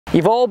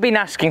You've all been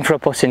asking for a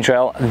putting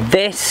drill.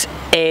 This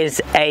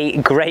is a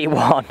great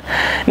one.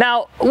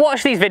 Now,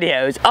 watch these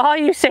videos. Are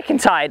you sick and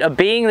tired of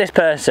being this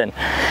person,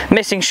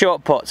 missing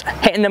short putts,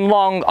 hitting them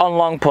long on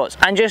long putts,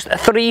 and just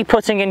three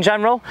putting in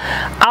general?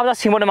 I was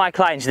asking one of my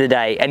clients the other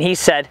day, and he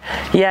said,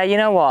 yeah, you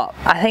know what?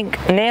 I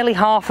think nearly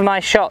half of my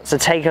shots are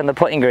taken on the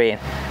putting green.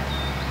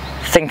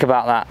 Think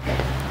about that.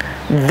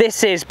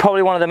 This is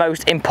probably one of the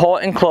most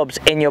important clubs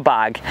in your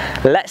bag.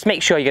 Let's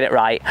make sure you get it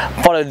right.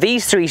 Follow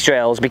these three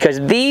drills, because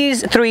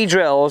these three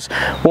drills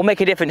will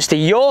make a difference to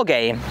your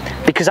game,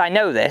 because I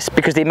know this,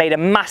 because they made a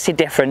massive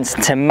difference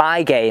to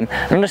my game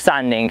and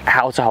understanding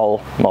how to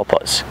hole more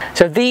putts.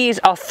 So these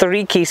are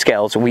three key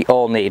skills we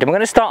all need. And we're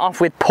going to start off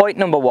with point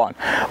number one.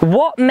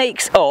 What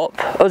makes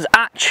up us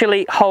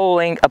actually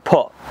holing a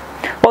putt?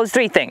 Well, there's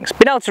three things.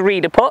 Being able to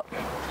read a putt,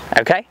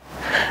 okay?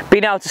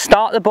 Being able to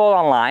start the ball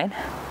on line,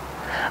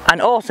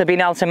 and also being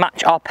able to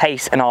match our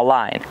pace and our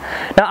line.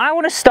 Now I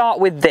want to start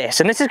with this,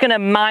 and this is going to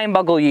mind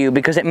boggle you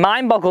because it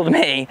mind boggled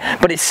me,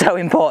 but it's so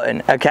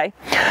important, okay?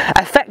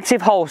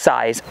 Effective hole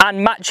size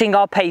and matching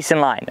our pace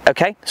and line,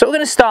 okay? So we're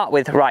going to start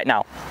with right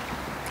now.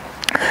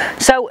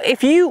 So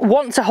if you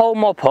want to hold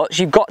more putts,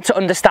 you've got to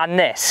understand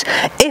this.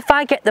 If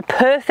I get the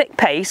perfect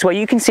pace, where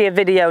you can see a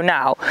video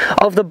now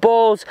of the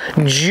balls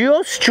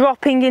just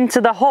dropping into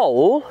the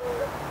hole,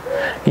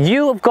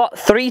 you have got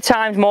 3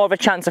 times more of a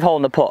chance of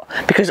holding the putt,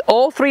 because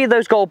all 3 of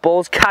those golf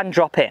balls can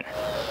drop in.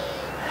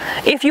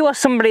 If you are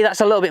somebody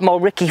that's a little bit more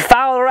Ricky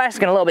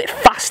Fowler-esque and a little bit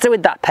faster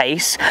with that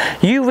pace,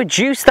 you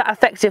reduce that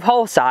effective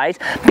hole size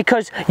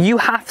because you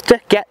have to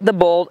get the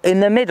ball in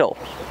the middle.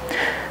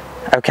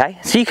 Okay,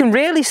 so you can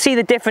really see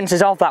the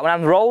differences of that when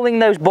I'm rolling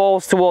those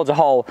balls towards a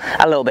hole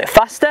a little bit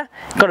faster.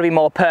 Got to be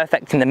more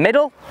perfect in the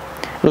middle,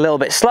 a little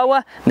bit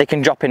slower. They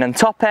can drop in on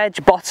top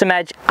edge, bottom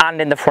edge, and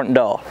in the front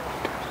door.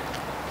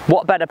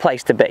 What better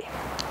place to be?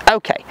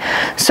 Okay,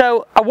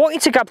 so I want you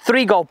to grab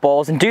 3 golf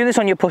balls and do this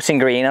on your putting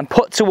green and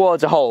put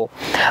towards a hole.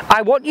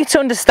 I want you to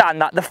understand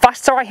that the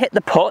faster I hit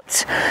the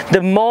putt,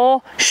 the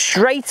more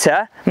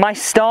straighter my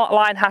start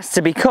line has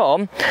to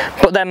become,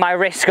 but then my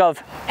risk of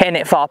hitting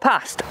it far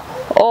past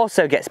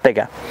also gets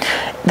bigger.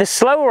 The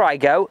slower I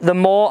go, the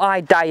more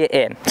I dial it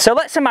in. So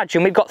let's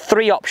imagine we've got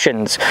 3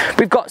 options.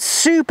 We've got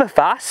super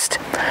fast,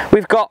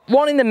 we've got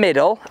one in the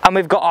middle, and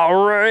we've got a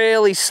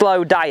really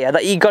slow dial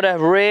that you've got to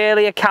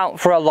really account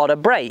for a lot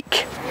of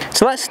break.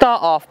 So let's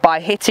start off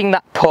by hitting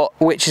that putt,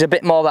 which is a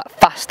bit more that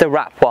faster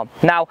wrap one.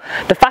 Now,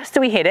 the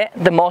faster we hit it,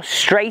 the more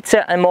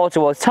straighter and more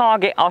towards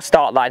target our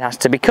start line has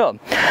to become.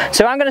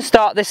 So I'm going to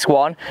start this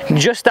one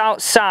just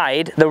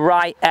outside the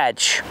right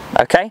edge,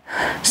 okay?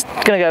 It's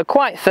going to go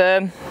quite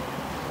firm.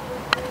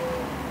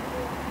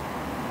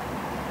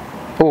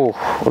 Ooh,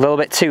 a little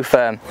bit too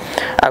firm.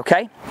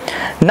 Okay,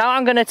 now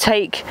I'm going to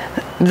take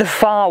the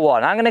far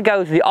one. I'm going to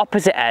go to the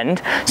opposite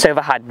end. So if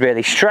I had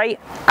really straight,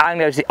 I'm going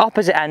to go to the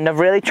opposite end of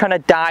really trying to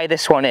die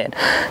this one in.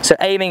 So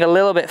aiming a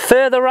little bit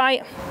further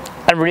right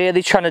and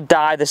really trying to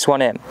die this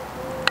one in.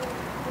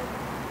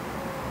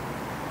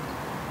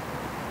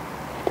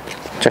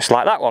 Just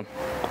like that one.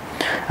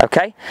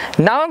 Okay,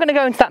 now I'm going to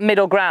go into that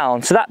middle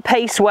ground. So that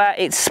pace where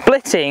it's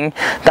splitting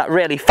that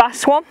really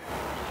fast one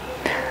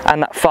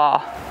and that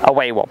far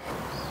away one.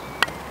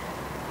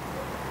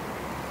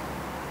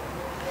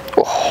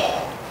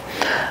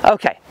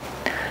 Okay,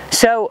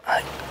 so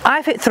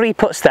I've hit 3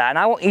 putts there, and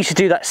I want you to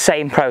do that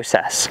same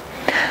process.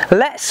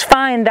 Let's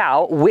find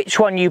out which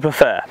one you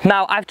prefer.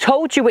 Now, I've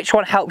told you which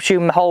one helps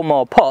you hold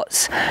more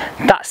putts.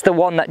 That's the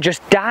one that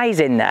just dies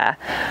in there.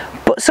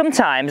 But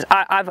sometimes,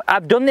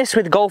 I've done this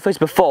with golfers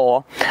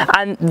before,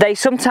 and they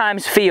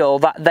sometimes feel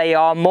that they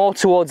are more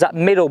towards that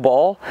middle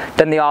ball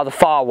than they are the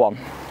far one,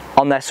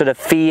 on their sort of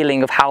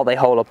feeling of how they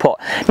hole a putt.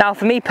 Now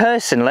for me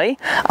personally,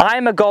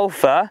 I'm a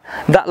golfer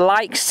that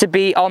likes to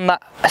be on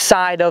that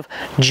side of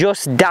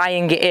just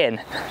dying it in.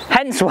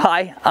 Hence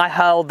why I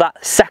held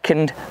that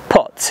second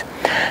putt.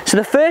 So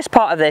the first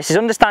part of this is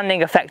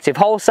understanding effective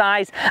hole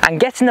size, and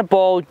getting the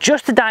ball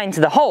just to die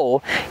into the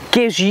hole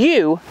gives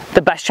you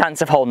the best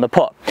chance of holding the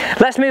putt.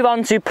 Let's move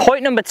on to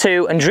point number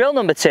 2 and drill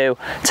number 2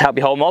 to help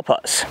you hold more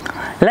putts.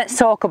 Let's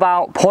talk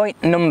about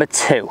point number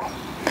 2.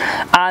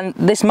 And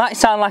this might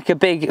sound like a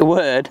big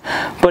word,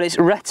 but it's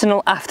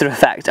retinal after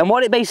effect. And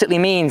what it basically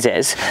means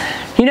is,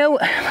 you know,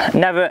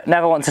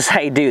 never want to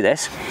say do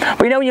this,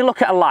 but you know when you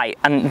look at a light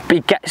and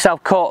you get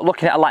yourself caught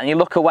looking at a light and you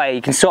look away,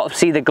 you can sort of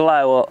see the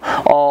glow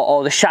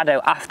or the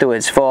shadow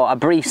afterwards for a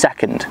brief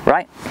second,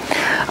 right?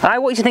 I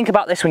want you to think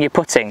about this when you're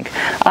putting.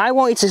 I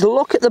want you to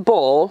look at the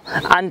ball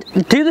and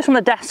do this on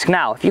the desk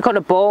now. If you've got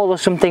a ball or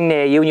something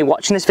near you and you're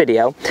watching this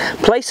video,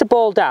 place the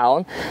ball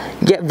down,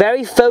 get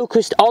very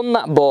focused on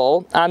that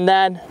ball, and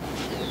then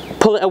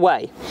pull it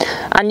away.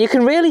 And you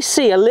can really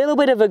see a little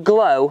bit of a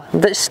glow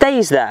that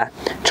stays there.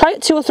 Try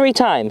it 2 or 3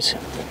 times.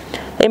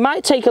 It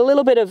might take a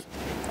little bit of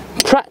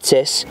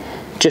practice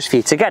just for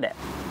you to get it.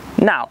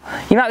 Now,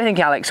 you might be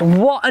thinking, Alex,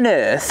 what on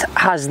earth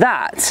has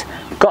that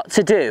got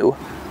to do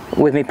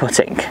with me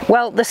putting?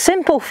 Well, the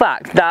simple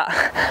fact that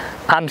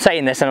I'm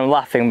saying this and I'm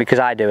laughing because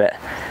I do it.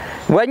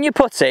 when you're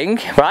putting,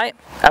 right,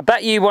 I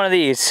bet you one of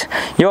these,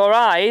 your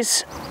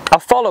eyes are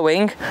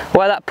following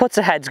where that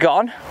putter head's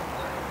gone,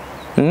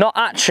 not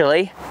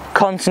actually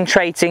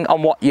concentrating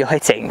on what you're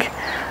hitting.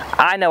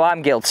 I know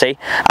I'm guilty.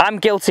 I'm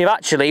guilty of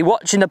actually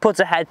watching the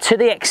putter head to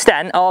the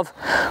extent of,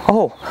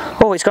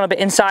 oh, it's gone a bit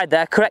inside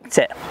there, correct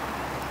it.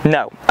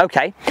 No,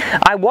 okay.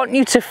 I want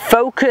you to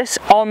focus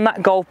on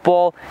that golf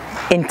ball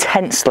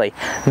intensely.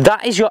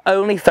 That is your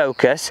only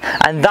focus,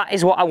 and that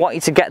is what I want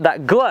you to get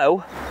that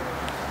glow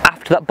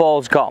after that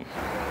ball's gone.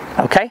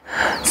 Okay,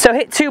 so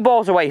hit 2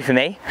 balls away from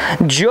me,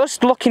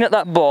 just looking at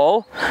that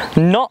ball,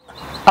 not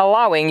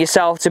allowing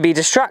yourself to be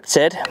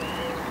distracted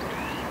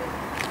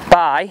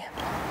by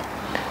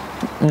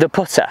the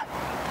putter.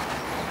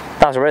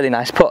 That was a really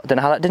nice putt, don't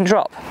know how that didn't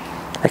drop.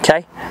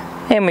 Okay,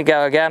 in we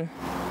go again.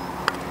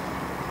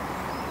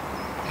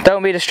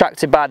 Don't be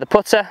distracted by the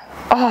putter.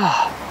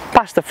 Oh,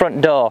 past the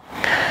front door.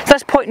 So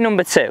that's point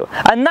number 2,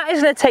 and that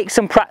is going to take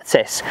some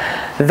practice.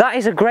 That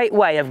is a great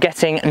way of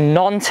getting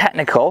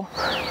non-technical,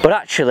 but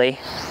actually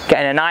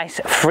getting a nice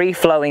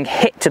free-flowing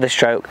hit to the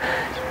stroke.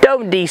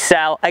 Don't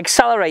decel,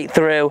 accelerate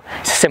through.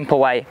 It's a simple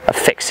way of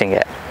fixing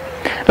it.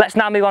 Let's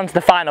now move on to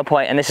the final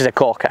point, and this is a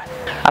corker.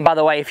 And by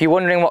the way, if you're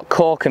wondering what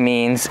corker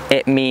means,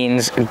 it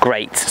means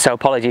great. So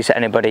apologies to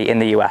anybody in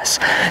the US.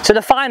 So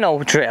the final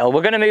drill,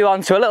 we're going to move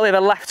on to a little bit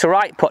of a left to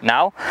right putt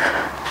now.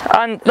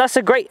 And that's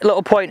a great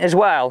little point as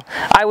well.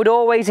 I would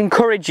always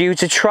encourage you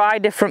to try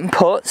different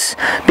putts,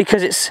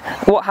 because it's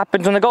what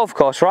happens on the golf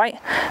course, right?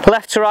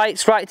 Left to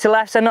rights, right to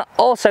lefts, and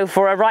also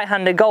for a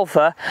right-handed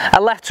golfer,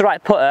 a left to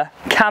right putter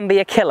can be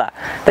a killer.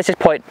 This is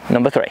point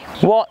number 3.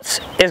 What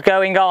is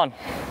going on?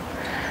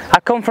 I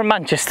come from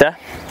Manchester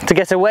to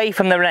get away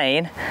from the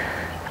rain,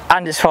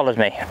 and it's followed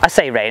me. I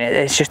say rain,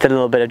 it's just a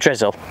little bit of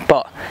drizzle,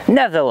 but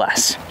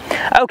nevertheless.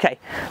 Okay,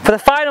 for the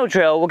final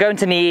drill, we're going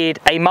to need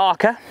a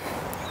marker.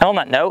 And on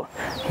that note,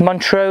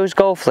 Montrose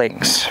Golf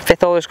Links,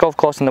 5th oldest golf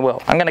course in the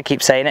world. I'm going to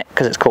keep saying it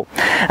because it's cool.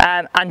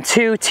 And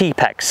 2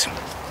 T-pegs.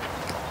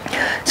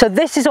 So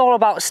this is all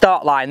about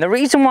start line. The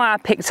reason why I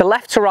picked a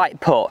left to right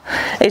putt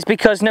is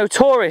because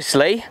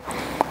notoriously,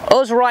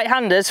 us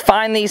right-handers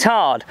find these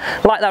hard.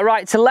 Like that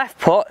right to left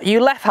putt,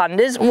 you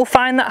left-handers will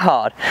find that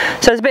hard.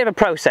 So there's a bit of a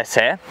process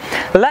here.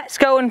 Let's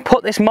go and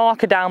put this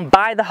marker down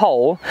by the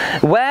hole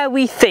where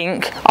we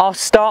think our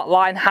start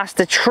line has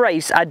to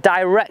trace a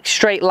direct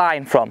straight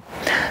line from.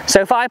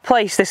 So if I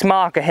place this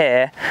marker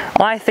here,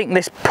 I think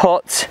this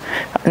putt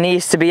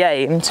needs to be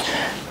aimed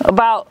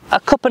about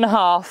 1.5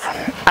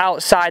 cups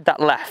outside that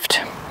left.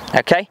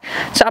 Okay,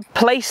 so I've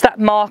placed that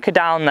marker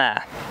down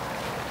there.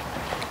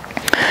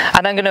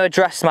 And I'm going to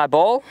address my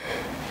ball.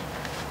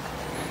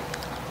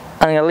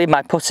 I'm going to leave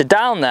my putter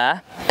down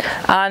there,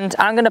 and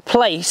I'm going to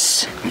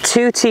place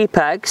 2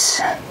 T-pegs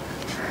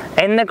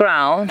in the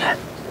ground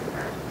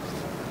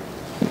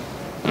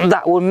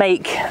that will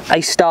make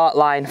a start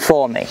line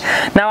for me.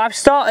 Now I've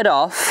started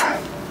off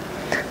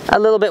a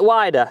little bit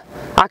wider.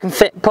 I can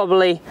fit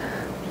probably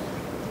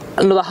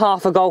another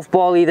half a golf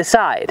ball either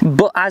side.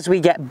 But as we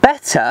get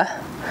better,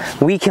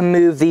 we can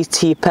move these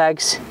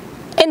T-pegs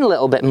in a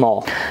little bit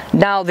more.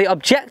 Now the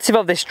objective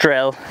of this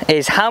drill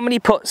is how many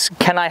putts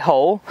can I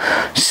hole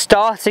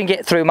starting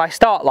it through my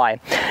start line.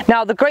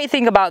 Now the great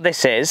thing about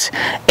this is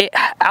it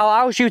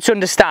allows you to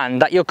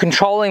understand that you're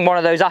controlling one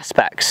of those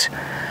aspects.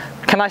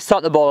 Can I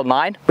start the ball in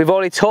line? We've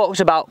already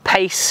talked about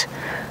pace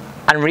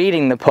and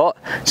reading the putt,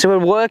 so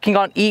we're working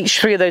on each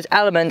 3 of those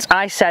elements.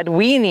 I said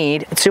we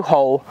need to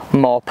hole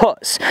more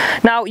putts.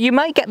 Now you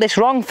might get this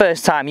wrong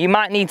first time. You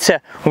might need to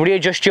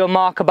readjust your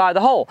marker by the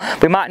hole.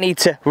 We might need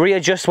to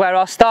readjust where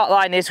our start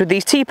line is with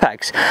these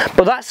T-pegs,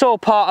 but that's all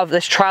part of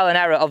this trial and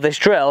error of this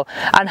drill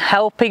and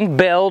helping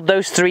build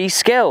those 3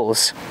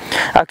 skills.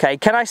 Okay,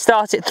 can I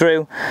start it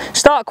through?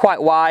 Start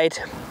quite wide.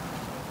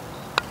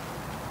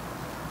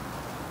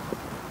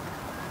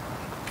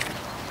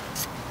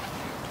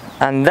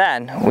 And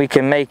then we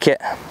can make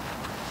it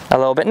a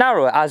little bit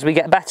narrower as we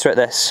get better at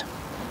this.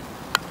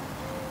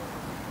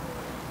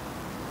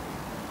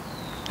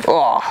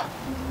 Oh.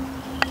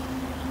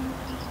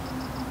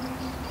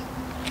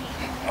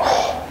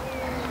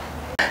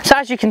 So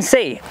as you can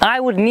see,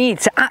 I would need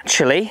to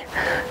actually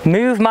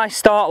move my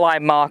start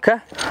line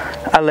marker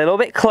a little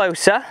bit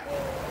closer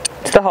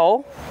to the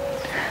hole,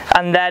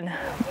 and then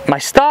my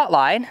start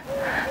line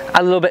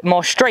a little bit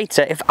more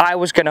straighter if I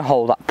was going to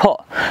hold that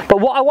putt.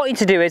 But what I want you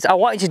to do is I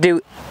want you to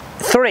do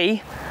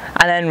 3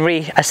 and then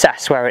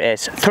reassess where it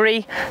is.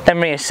 3, then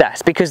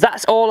reassess, because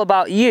that's all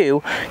about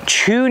you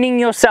tuning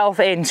yourself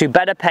into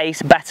better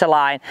pace, better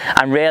line,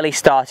 and really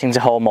starting to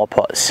hold more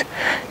putts.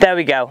 There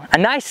we go, a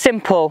nice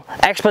simple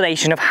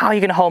explanation of how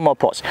you're going to hold more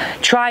putts.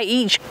 Try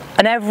each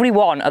and every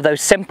one of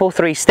those simple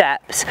 3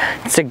 steps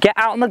to get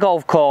out on the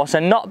golf course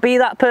and not be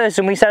that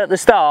person we said at the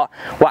start,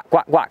 whack,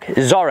 whack, whack,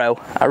 Zorro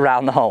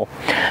around the hole.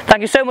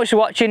 Thank you so much for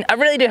watching. I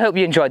really do hope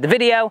you enjoyed the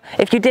video.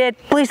 If you did,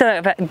 please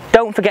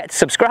don't forget to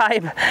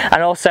subscribe,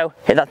 and also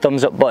hit that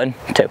thumbs up button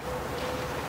too.